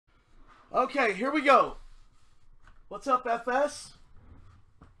Okay, here we go. What's up, FS?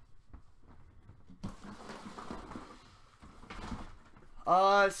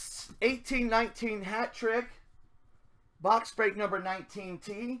 Uh, 18-19 hat trick. Box break number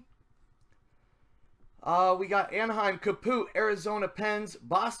 19T. We got Anaheim Kaput, Arizona Pens,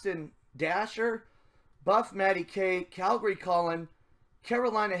 Boston Dasher, Buff Matty K, Calgary Colin,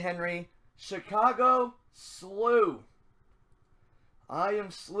 Carolina Henry, Chicago Slew. I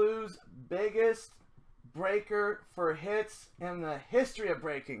am Slew's biggest breaker for hits in the history of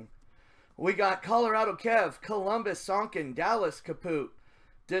breaking. We got Colorado Kev, Columbus Sonkin, Dallas Kaput,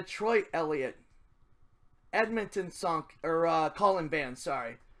 Detroit Elliott, Edmonton Colin Van,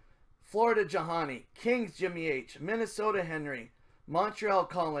 sorry. Florida Jahani, Kings Jimmy H, Minnesota Henry, Montreal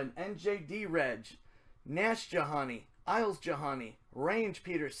Colin, NJD Reg, Nash Jahani, Isles Jahani, Range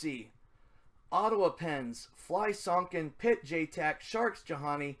Peter C, Ottawa Pens, Fly Sonkin, Pitt J-Tac, Sharks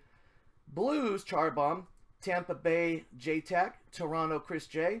Jahani, Blues Charbomb, Tampa Bay J-Tac, Toronto Chris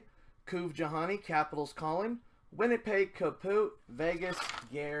J, Couve Jahani, Capitals Colin, Winnipeg Kaput, Vegas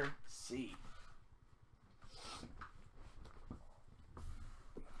Gare C.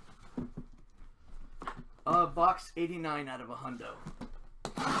 Box 89 out of a hundo.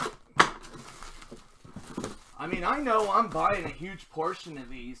 I mean, I know I'm buying a huge portion of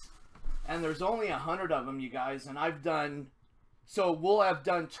these, and there's only 100 of them, you guys, and I've done, so we'll have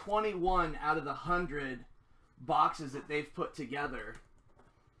done 21 out of the 100 boxes that they've put together.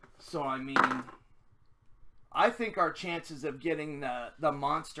 So, I mean, I think our chances of getting the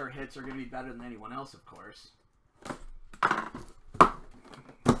monster hits are going to be better than anyone else, of course.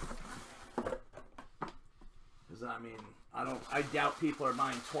 Because, I mean, I doubt people are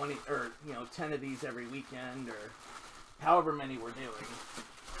buying 20 or, 10 of these every weekend or however many we're doing.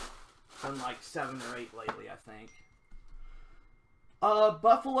 Done like 7 or 8 lately, I think.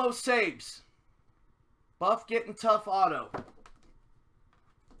 Buffalo Sabres. Buff getting tough auto.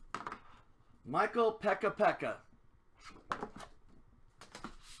 Michael Pekka.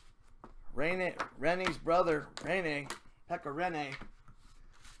 Rene's brother, Pekka Rene.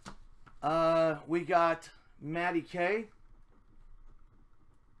 We got Matty K.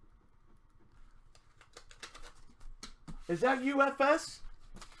 Is that UFS?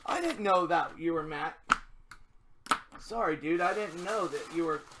 I didn't know that you were Matt. Sorry, dude. I didn't know that you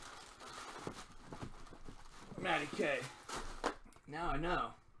were Matty K. Now I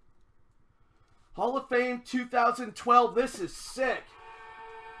know. Hall of Fame 2012. This is sick.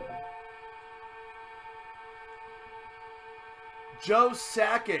 Joe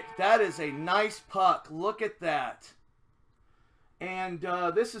Sakic. That is a nice puck. Look at that. And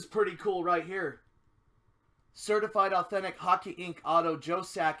this is pretty cool right here. Certified Authentic Hockey Inc. Auto Joe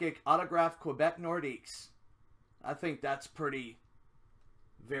Sakic. Autographed Quebec Nordiques. I think that's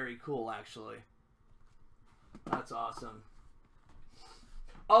very cool, actually. That's awesome.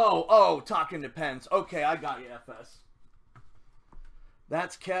 Oh, talking to Pens. Okay, I got you, FS.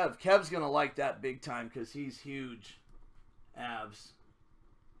 That's Kev. Kev's going to like that big time because he's huge. Avs.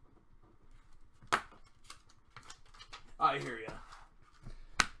 I hear ya.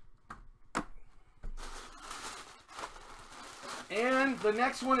 And the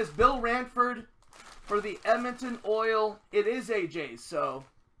next one is Bill Ranford for the Edmonton Oil. It is AJ's, so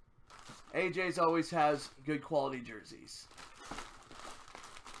AJ's always has good quality jerseys.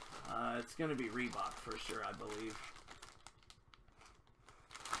 It's going to be Reebok for sure, I believe.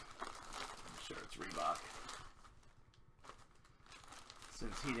 I'm sure it's Reebok.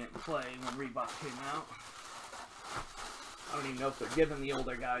 Since he didn't play when Reebok came out. I don't even know if they're giving the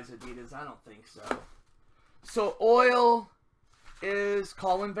older guys Adidas. I don't think so. So, Oil is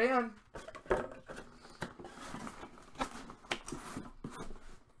Colin Van.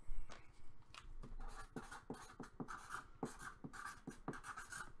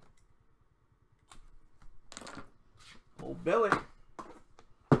 Old Billy.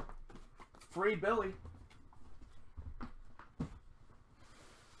 Free Billy.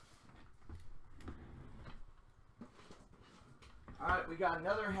 Alright, we got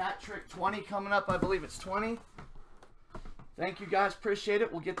another hat trick 20 coming up. I believe it's 20. Thank you guys. Appreciate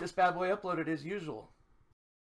it. We'll get this bad boy uploaded as usual.